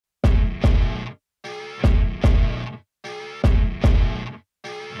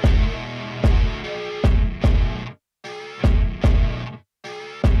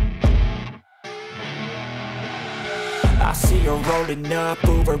see her rolling up,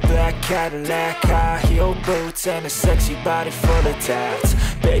 Uber black Cadillac, high heel boots and a sexy body full of tats.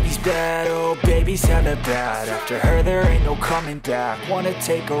 Baby's bad, oh baby's hella bad. After her there ain't no coming back. Wanna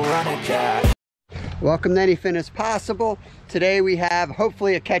take a run at that. Welcome to Anything Is Possible. Today we have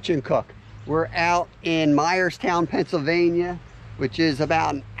hopefully a catch and cook. We're out in Myerstown, Pennsylvania, which is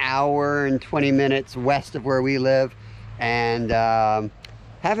about an hour and 20 minutes west of where we live, and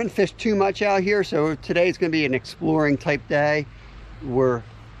haven't fished too much out here, so today's going to be an exploring type day. We're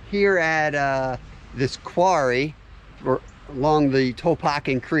here at this quarry along the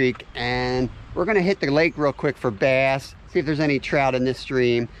Tolpakin Creek, and we're going to hit the lake real quick for bass, see if there's any trout in this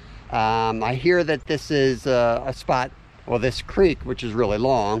stream. I hear that this is a spot, well, this creek, which is really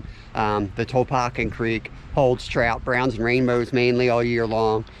long, the Tolpakin Creek, holds trout, browns and rainbows mainly all year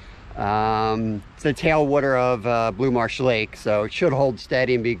long. It's the tailwater of Blue Marsh Lake, so it should hold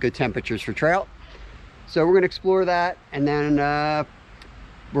steady and be good temperatures for trout. So we're going to explore that, and then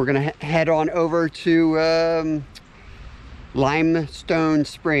we're going to head on over to Limestone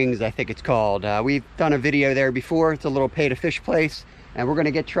Springs, I think it's called. We've done a video there before. It's a little pay to fish place, and we're going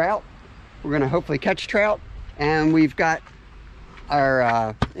to get trout. We're going to hopefully catch trout, and we've got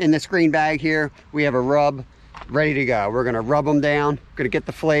our in this green bag here we have a rub ready to go. We're going to rub them down, going to get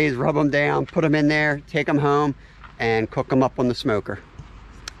the fillets, rub them down, put them in there, take them home and cook them up on the smoker.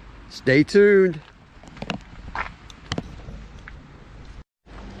 Stay tuned.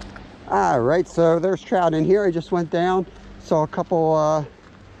 All right, so there's trout in here. I just went down, saw a couple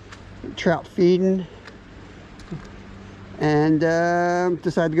trout feeding, and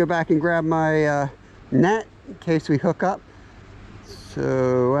decided to go back and grab my net in case we hook up.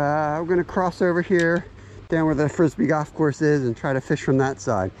 So we're going to cross over here down where the Frisbee golf course is and try to fish from that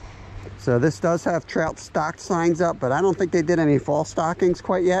side. So this does have trout stocked signs up, but I don't think they did any fall stockings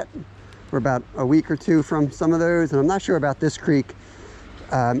quite yet. We're about a week or two from some of those, and I'm not sure about this creek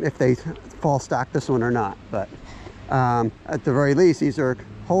if they fall stock this one or not, but at the very least these are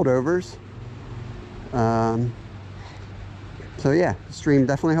holdovers. So yeah, the stream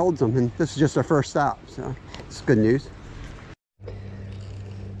definitely holds them, and this is just our first stop, so it's good news.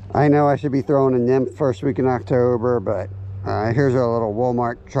 I know I should be throwing a nymph first week in October, but here's our little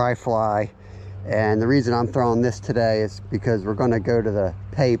Walmart dry fly, and the reason I'm throwing this today is because we're going to go to the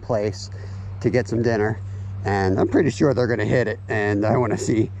pay place to get some dinner, and I'm pretty sure they're going to hit it, and I want to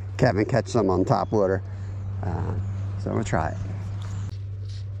see Kevin catch some on top water, so I'm going to try it.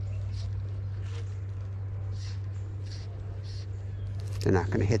 They're not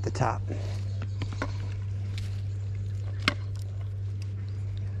going to hit the top.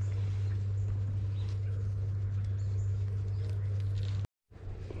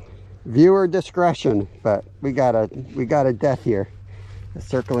 Viewer discretion, but we got a death here. The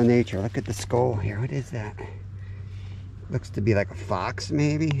circle of nature. Look at the skull here. What is that? Looks to be like a fox,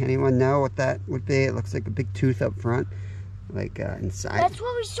 maybe. Anyone know what that would be? It looks like a big tooth up front, like inside. That's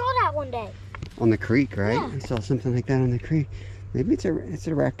what we saw that one day on the creek, right? Yeah. I saw something like that on the creek. Maybe it's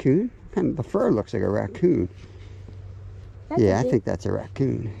a raccoon. Kind of, the fur looks like a raccoon. Yeah, I think that's a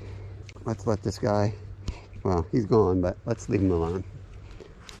raccoon. Let's let this guy. Well, he's gone, but let's leave him alone.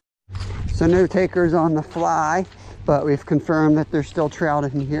 So no takers on the fly, but we've confirmed that there's still trout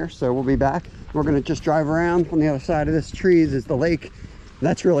in here, so we'll be back. We're going to just drive around. On the other side of this trees is the lake.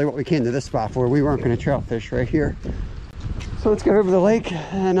 That's really what we came to this spot for. We weren't going to trout fish right here. So let's go over the lake,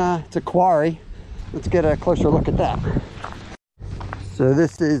 and it's a quarry. Let's get a closer look at that. So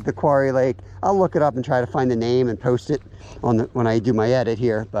this is the quarry lake. I'll look it up and try to find the name and post it on when I do my edit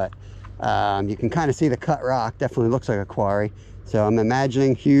here, but you can kind of see the cut rock. Definitely looks like a quarry. So I'm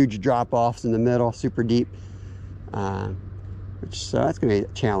imagining huge drop-offs in the middle, super deep, so that's going to be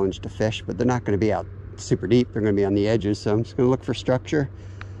a challenge to fish, but they're not going to be out super deep. They're going to be on the edges, so I'm just going to look for structure,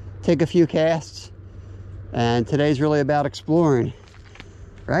 take a few casts, and today's really about exploring,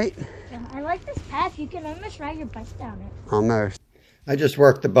 right? Yeah, I like this path. You can almost ride your bike down it. Almost. I just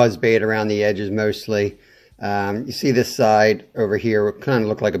worked the buzz bait around the edges mostly. You see this side over here would kind of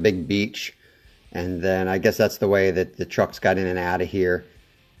look like a big beach. And then I guess that's the way that the trucks got in and out of here.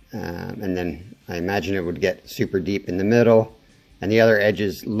 And then I imagine it would get super deep in the middle. And the other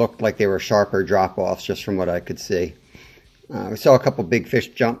edges looked like they were sharper drop-offs just from what I could see. We saw a couple big fish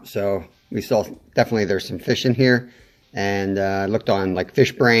jump, so we saw definitely there's some fish in here. And I looked on like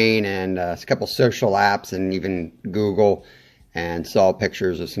Fish Brain and a couple social apps and even Google, and saw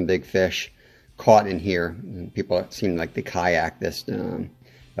pictures of some big fish caught in here. And people seem like they kayak this.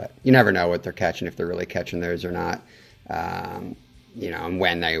 But you never know what they're catching, if they're really catching those or not. You know, and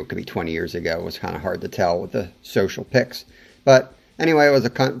when they could be 20 years ago, it was kind of hard to tell with the social pics. But anyway, it was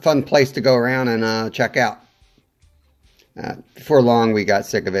a fun place to go around and check out. Before long, we got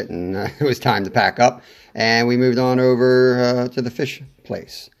sick of it, and it was time to pack up, and we moved on over to the fish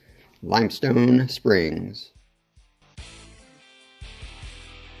place, Limestone Springs.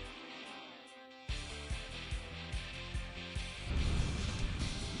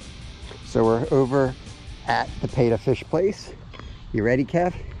 So we're over at the Peta Fish Place. You ready,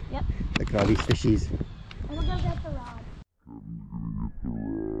 Kev? Yep. Look at all these fishies. I'm gonna go get the rod.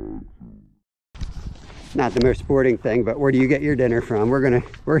 Not the most sporting thing, but where do you get your dinner from?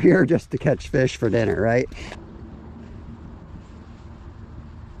 We're here just to catch fish for dinner, right?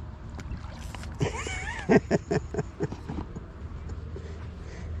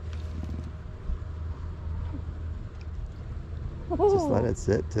 Just let it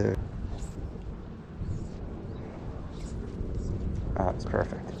sit too. Oh, it's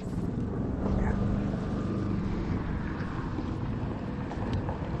perfect. Yeah.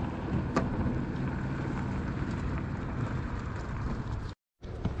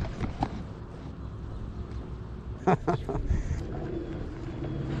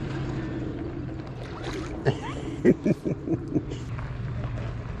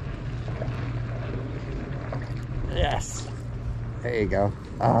 Yes. There you go.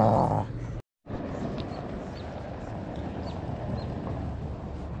 Ah.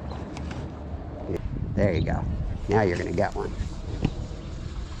 There you go. Now you're gonna get one.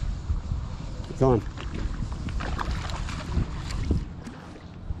 It's on.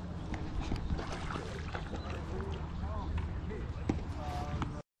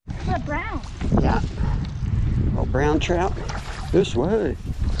 What, brown? Yeah. Little brown trout. This way.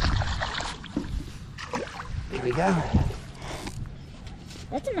 There we go.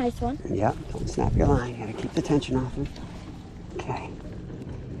 That's a nice one. Yep. Don't snap your line. You gotta keep the tension off him. Okay.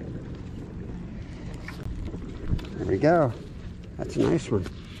 There we go. That's a nice one.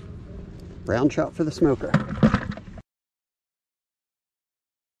 Brown trout for the smoker.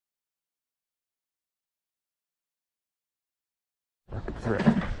 Work it through.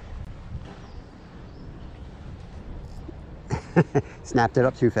 Snapped it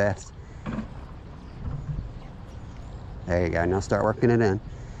up too fast. There you go. Now start working it in.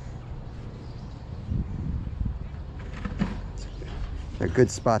 It's a good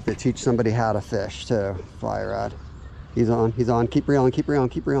spot to teach somebody how to fish too. Fly rod. He's on. He's on. Keep reeling. Keep reeling.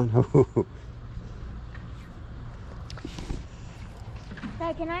 Keep reeling.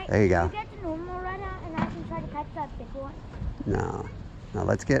 Dad, There you go. Can you get the normal rod out and I can try to catch that big one? No. No,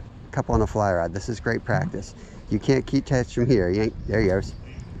 let's get a couple on the fly rod. This is great practice. You can't keep catching from here. You ain't, there he goes.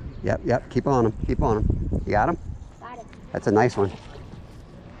 Yep, yep. Keep on him. Keep on him. You got him? Got it. That's a nice one.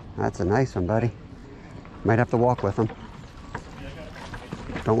 That's a nice one, buddy. Might have to walk with him.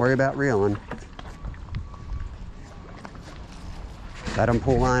 Don't worry about reeling. Let him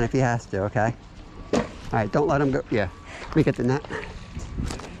pull line if he has to, okay? All right, don't let him go. Yeah, let me get the net.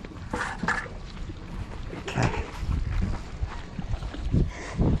 Okay.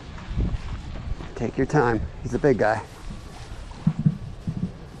 Take your time. He's a big guy.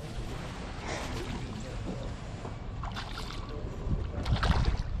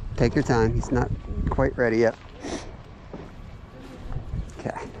 Take your time. He's not quite ready yet.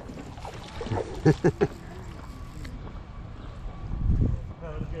 Okay.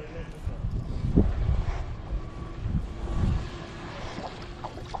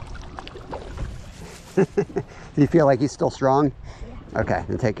 Do you feel like he's still strong? Yeah. Okay,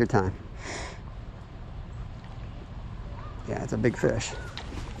 then take your time. Yeah, it's a big fish.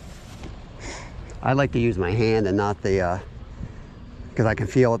 I like to use my hand and not the, because I can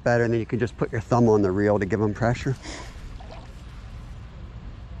feel it better, and then you can just put your thumb on the reel to give them pressure.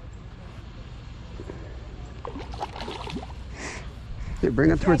 Yeah, bring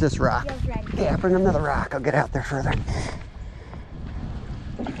him towards this rock. Yeah, bring him to the rock. I'll get out there further.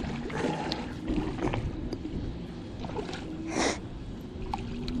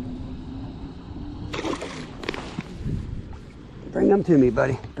 Bring him to me,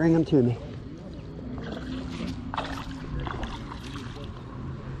 buddy. Bring him to me.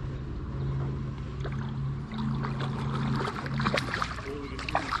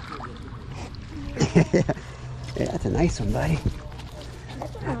 Yeah, that's a nice one, buddy.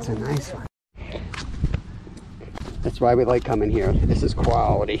 That's a nice one. That's why we like coming here. This is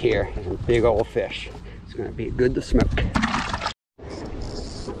quality here. Big old fish. It's going to be good to smoke.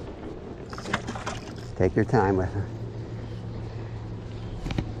 Take your time with her.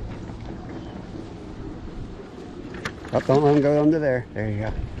 Oh, don't let him go under there. There you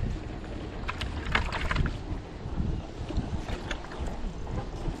go.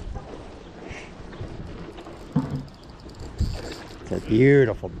 It's a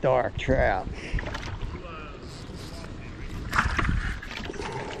beautiful dark trout.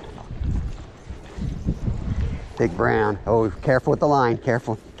 Big brown. Oh, careful with the line.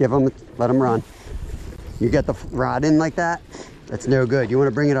 Careful. Let them run. You get the rod in like that, that's no good. You want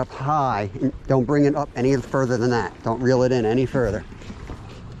to bring it up high. Don't bring it up any further than that. Don't reel it in any further.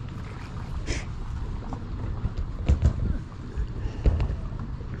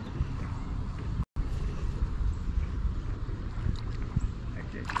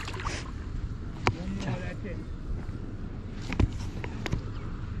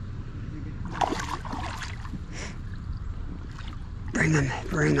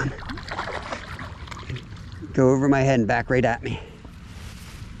 Bring them. Go over my head and back right at me.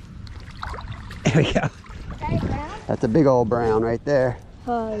 There we go. That's a big old brown right there.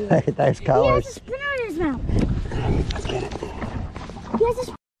 Oh, yeah. Nice colors. He has a spinner in his mouth. Let's get it. He has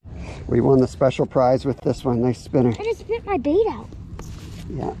a We won the special prize with this one. Nice spinner. I just spit my bait out.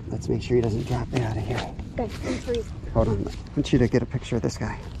 Yeah, let's make sure he doesn't drop it out of here. Good, I'm freezing. Hold on. I want you to get a picture of this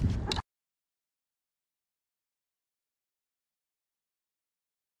guy.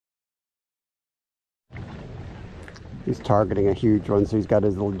 He's targeting a huge one, so he's got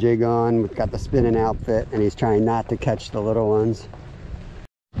his little jig on, we've got the spinning outfit, and he's trying not to catch the little ones.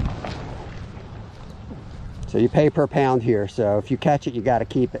 So you pay per pound here, so if you catch it, you got to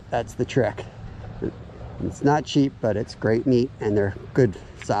keep it. That's the trick. It's not cheap, but it's great meat, and they're good,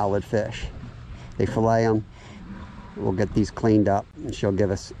 solid fish. They fillet them. We'll get these cleaned up, and she'll give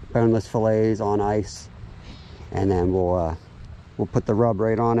us boneless fillets on ice, and then we'll put the rub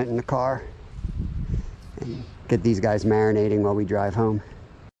right on it in the car. And get these guys marinating while we drive home.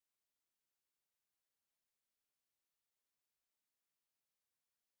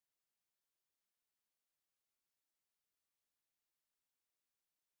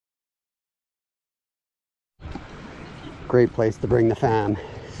 Great place to bring the fam.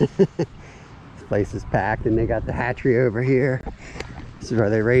 This place is packed, and they got the hatchery over here. This is where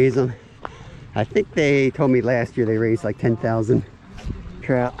they raise them. I think they told me last year they raised like 10,000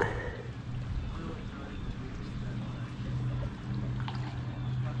 trout.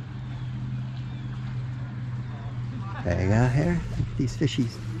 There you go, here. These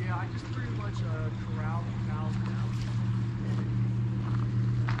fishies. Yeah, I just pretty much corral the cows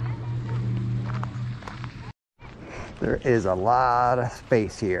now. There is a lot of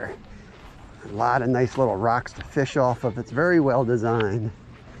space here. A lot of nice little rocks to fish off of. It's very well designed.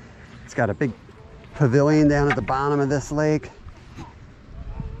 It's got a big pavilion down at the bottom of this lake.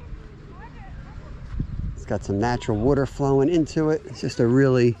 It's got some natural water flowing into it. It's just a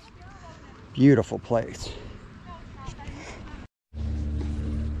really beautiful place.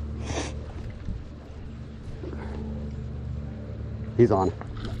 He's on.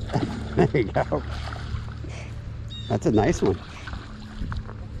 There you go. That's a nice one.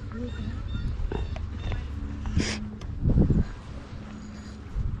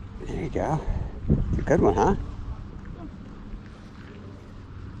 There you go. It's a good one, huh?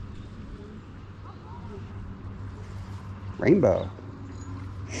 Rainbow.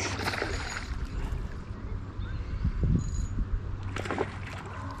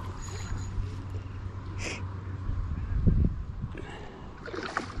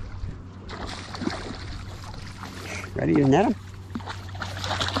 Ready to net them?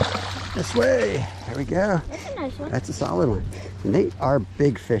 This way. There we go. That's a nice one. That's a solid one. And they are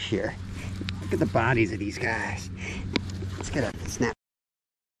big fish here. Look at the bodies of these guys. Let's get a snap.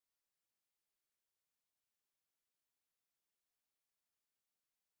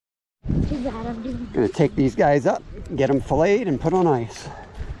 Too bad I'm doing Gonna take these guys up, get them filleted, and put on ice.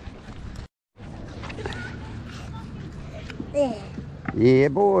 there. Yeah,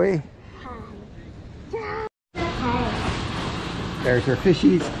 boy. There's our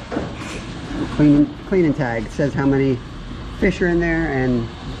fishies. Clean and tag. It says how many fish are in there and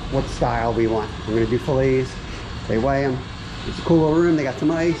what style we want. I'm gonna do fillets. They weigh them. It's a cool little room. They got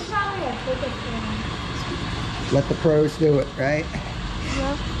some ice. Probably a bigger one. Let the pros do it, right?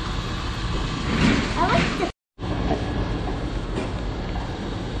 Yeah. I like the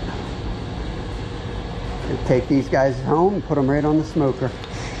And take these guys home and put them right on the smoker.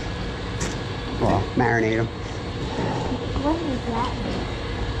 Well, marinate them. What is that?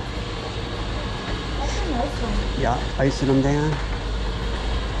 That's a nice one. Yeah, icing them down. Is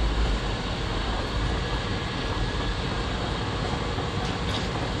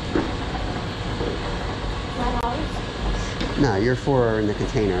that ours? No, your four are in the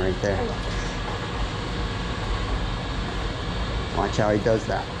container right there. Watch how he does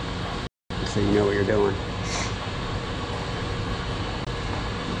that, so you know what you're doing.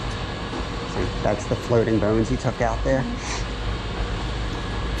 See, that's the floating bones he took out there.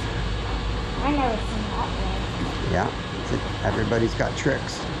 I never seen that way. Yeah, see, everybody's got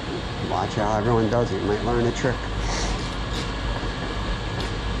tricks. Watch how everyone does it. You might learn a trick.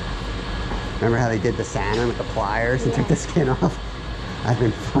 Remember how they did the salmon with the pliers and took the skin off? I've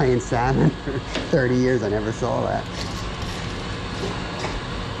been frying salmon for 30 years. I never saw that.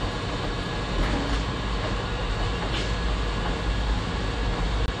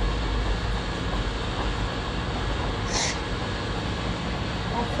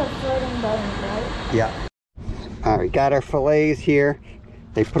 That's the floating bones, right? Yeah. All right, got our fillets here.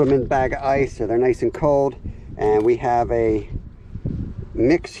 They put them in a bag of ice so they're nice and cold. And we have a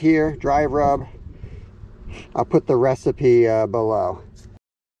mix here, dry rub. I'll put the recipe below.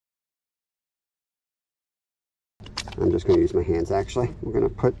 I'm just going to use my hands actually. We're going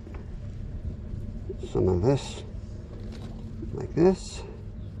to put some of this like this.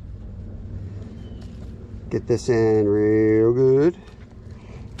 Get this in real good.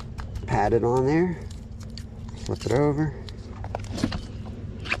 Pat it on there. Flip it over.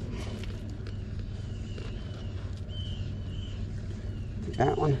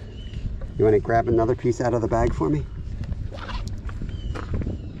 That one. You want to grab another piece out of the bag for me?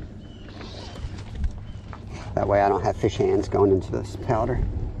 That way I don't have fish hands going into this powder.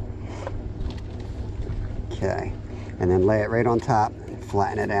 Okay. And then lay it right on top and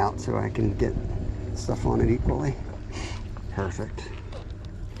flatten it out so I can get stuff on it equally. Perfect.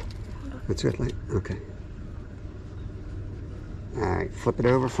 That's good, like, okay. All right, flip it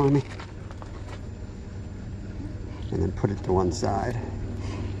over for me. And then put it to one side.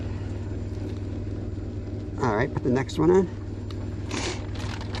 All right, put the next one in.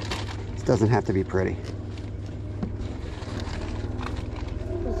 This doesn't have to be pretty.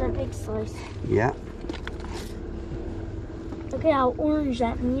 Those are big slice. Yeah. Look at how orange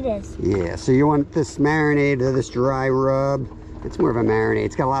that meat is. Yeah, so you want this marinade or this dry rub. It's more of a marinade.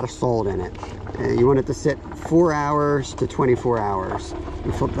 It's got a lot of salt in it. You want it to sit 4 hours to 24 hours.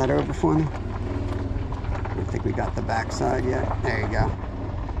 You flip that over for me? I don't think we got the back side yet. There you go.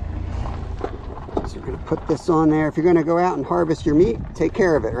 So we're gonna put this on there. If you're gonna go out and harvest your meat, take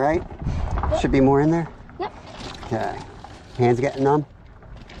care of it, right? Yep. Should be more in there? Yep. Okay. Hands getting numb?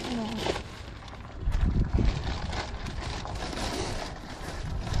 No.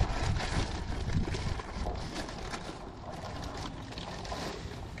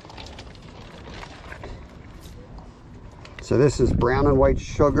 So this is brown and white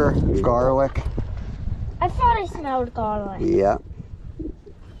sugar, garlic. I thought I smelled garlic. Yeah.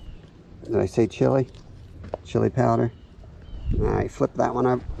 Did I say chili? Chili powder. All right, flip that one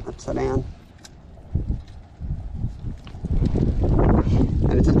up, upside down.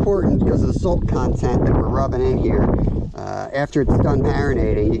 And it's important because of the salt content that we're rubbing in here. After it's done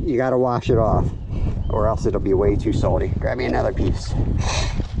marinating, you got to wash it off, or else it'll be way too salty. Grab me another piece.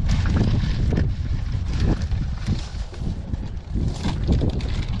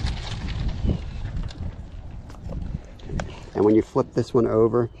 And when you flip this one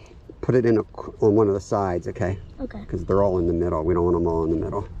over, put it in on one of the sides, okay? Okay. Because they're all in the middle. We don't want them all in the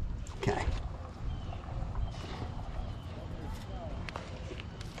middle. Okay.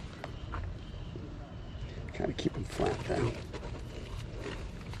 Try to keep them flat though.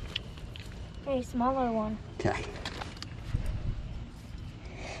 A smaller one. Okay.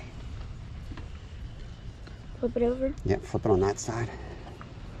 Flip it over. Yep, flip it on that side.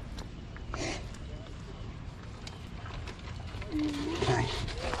 Okay.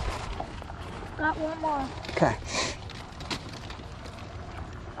 Got one more. Okay.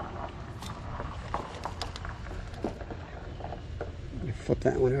 You flip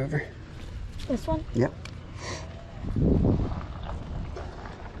that one over. This one? Yep.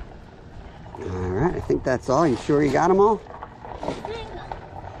 Alright, I think that's all. You sure you got them all?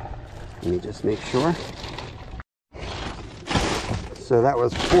 Let me just make sure. So that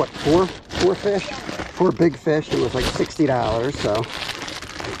was what, four fish? 4 big fish. It was like $60, so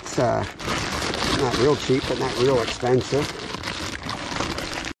it's not real cheap, but not real expensive.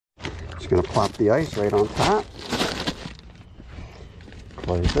 Just gonna plop the ice right on top.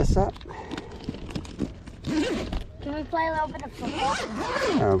 Close this up. Can we play a little bit of football?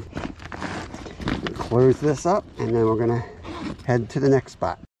 Close this up, and then we're gonna head to the next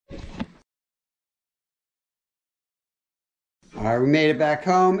spot. All right, we made it back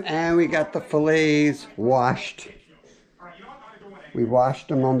home, and we got the fillets washed. We washed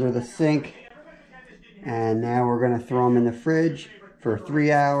them under the sink, and now we're gonna throw them in the fridge for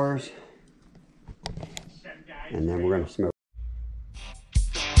 3 hours, and then we're gonna smoke.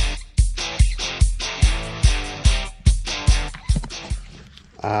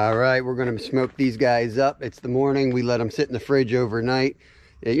 All right, we're gonna smoke these guys up. It's the morning. We let them sit in the fridge overnight.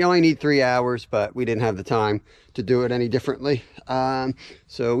 You only need 3 hours, but we didn't have the time to do it any differently.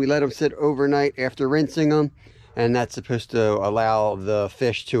 So we let them sit overnight after rinsing them, and that's supposed to allow the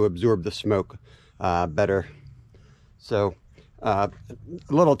fish to absorb the smoke better. So a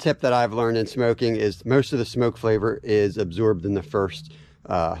little tip that I've learned in smoking is most of the smoke flavor is absorbed in the first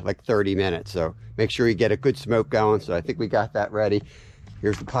like 30 minutes. So make sure you get a good smoke going. So I think we got that ready.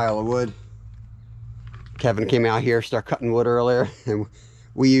 Here's the pile of wood. Kevin came out here, start cutting wood earlier, and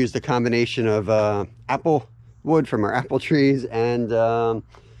we used a combination of apple wood from our apple trees and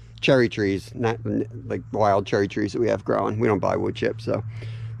cherry trees, not like wild cherry trees that we have growing. We don't buy wood chips. So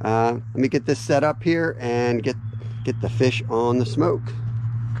let me get this set up here and get the fish on the smoke.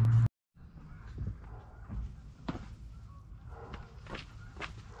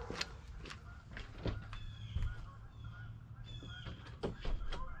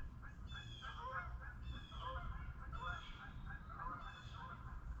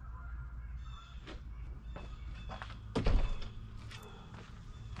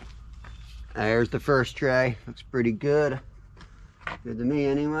 There's the first tray. Looks pretty good. Good to me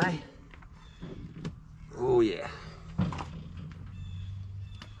anyway. Oh yeah.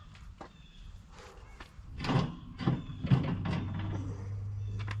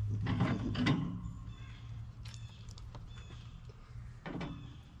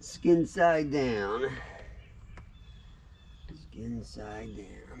 Skin side down. Skin side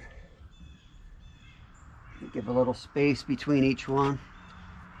down. Give a little space between each one.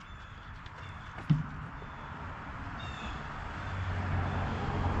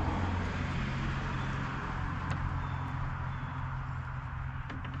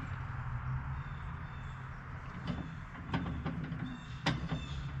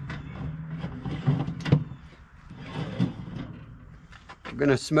 We're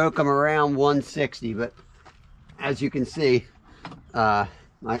gonna smoke them around 160, but as you can see, my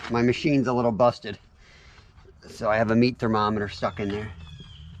machine's a little busted, so I have a meat thermometer stuck in there.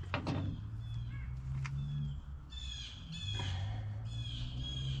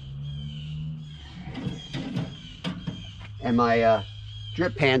 And my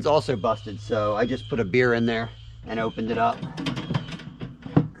drip pan's also busted, so I just put a beer in there and opened it up.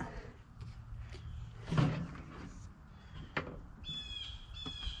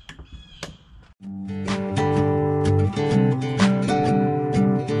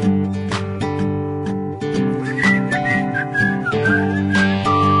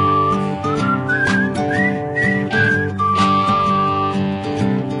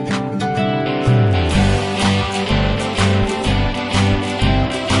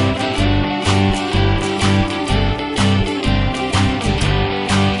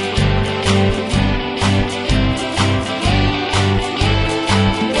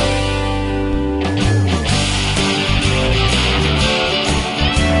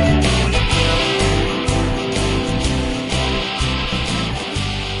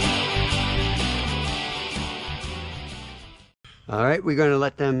 All right, we're going to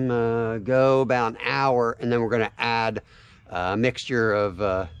let them go about an hour, and then we're going to add a mixture of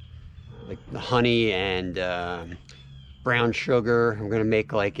like the honey and brown sugar. I'm going to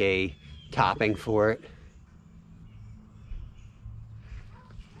make like a topping for it.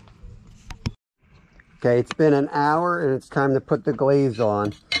 Okay, it's been an hour, and it's time to put the glaze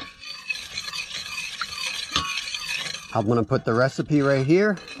on. I'm going to put the recipe right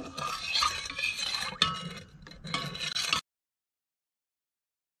here.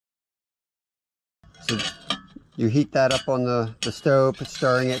 So you heat that up on the stove,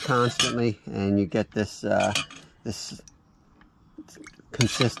 stirring it constantly, and you get this this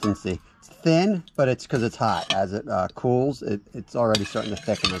consistency. It's thin, but it's because it's hot. As it cools, it's already starting to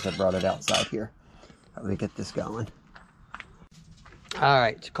thicken as I brought it outside here. Let me get this going. All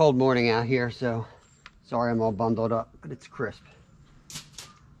right, it's a cold morning out here, so sorry I'm all bundled up, but it's crisp.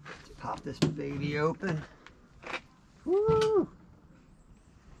 Let's pop this baby open. Woo!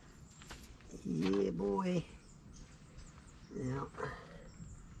 Yeah, boy. Now,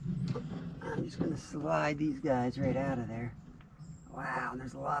 I'm just going to slide these guys right out of there. Wow,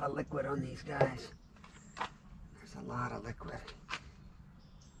 there's a lot of liquid on these guys. There's a lot of liquid.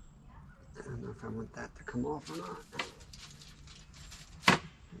 I don't know if I want that to come off or not. There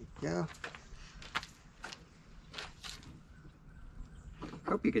you go.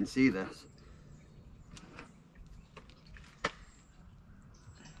 Hope you can see this.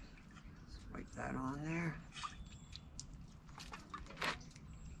 That on there.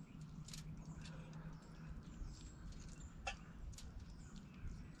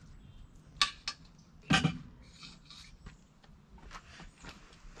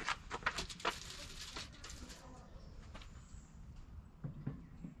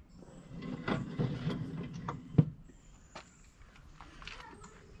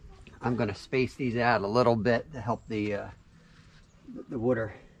 I'm gonna space these out a little bit to help the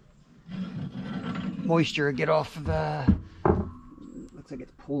water moisture get off of looks like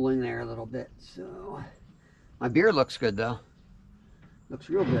it's pooling there a little bit. So my beer looks good though. Looks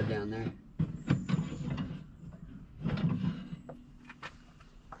real good down there.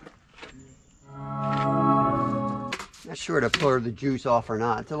 Not sure to pour the juice off or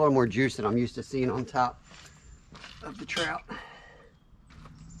not. It's a little more juice than I'm used to seeing on top of the trout.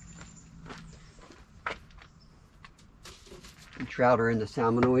 The trout are in the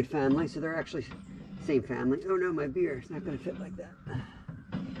salmonoid family, so they're actually the same family. Oh no, my beer, it's not going to fit like that.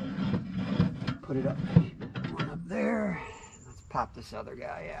 Put it up, one up there. Let's pop this other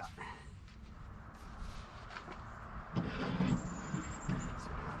guy out.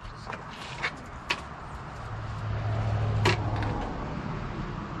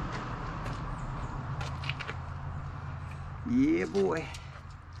 Yeah, boy.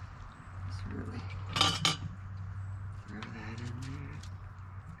 Let's really throw that in there.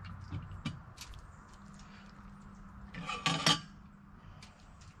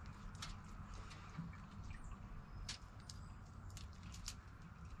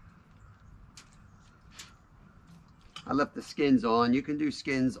 I left the skins on. You can do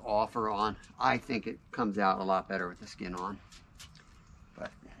skins off or on. I think it comes out a lot better with the skin on.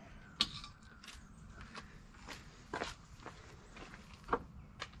 But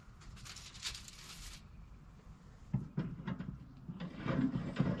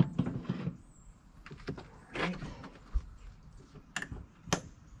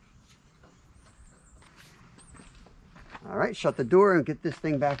all right, shut the door and get this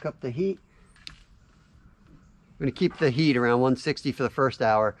thing back up to heat. I'm going to keep the heat around 160 for the first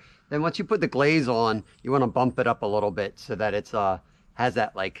hour. Then once you put the glaze on, you want to bump it up a little bit so that it's has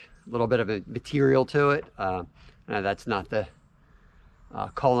that like little bit of a material to it. That's not the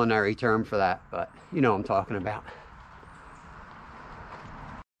culinary term for that, but you know what I'm talking about.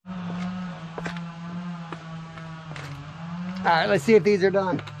 All right, let's see if these are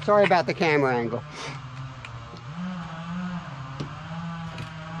done. Sorry about the camera angle.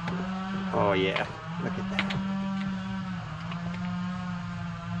 Oh yeah, look at that.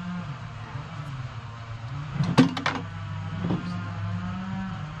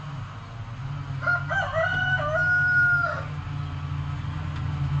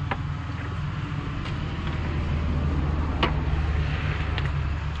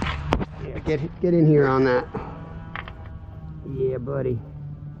 Yeah, get in here on that. Yeah, buddy.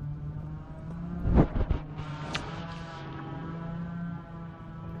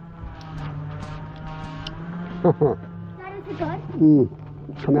 That is good.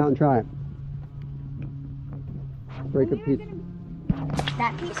 Come out and try it. Break a piece.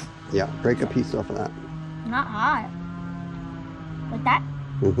 That piece? Yeah, break a piece off of that. Not hot. Like that?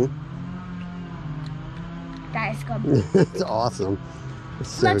 Mm-hmm. That is good. It's awesome. It's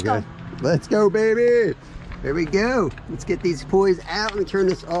so Let's good. go. Let's go, baby. There we go. Let's get these boys out and turn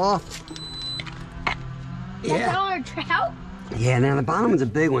this off. That's all our trout? Yeah, now the bottom one's a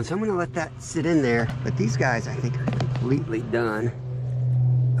big one, so I'm gonna let that sit in there. But these guys, I think, are completely done.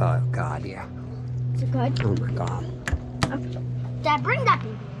 Oh, God, yeah. Is it good? Oh, my God. Okay. Dad, bring that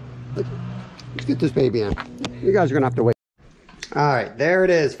baby. Let's get this baby in. You guys are gonna have to wait. All right, there it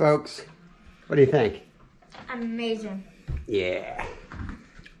is, folks. What do you think? Amazing. Yeah.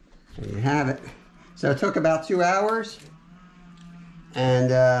 There you have it. So it took about 2 hours. And,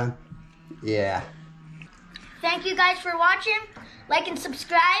 yeah. Thank you guys for watching. Like and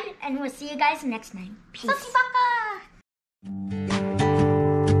subscribe, and we'll see you guys next time. Peace.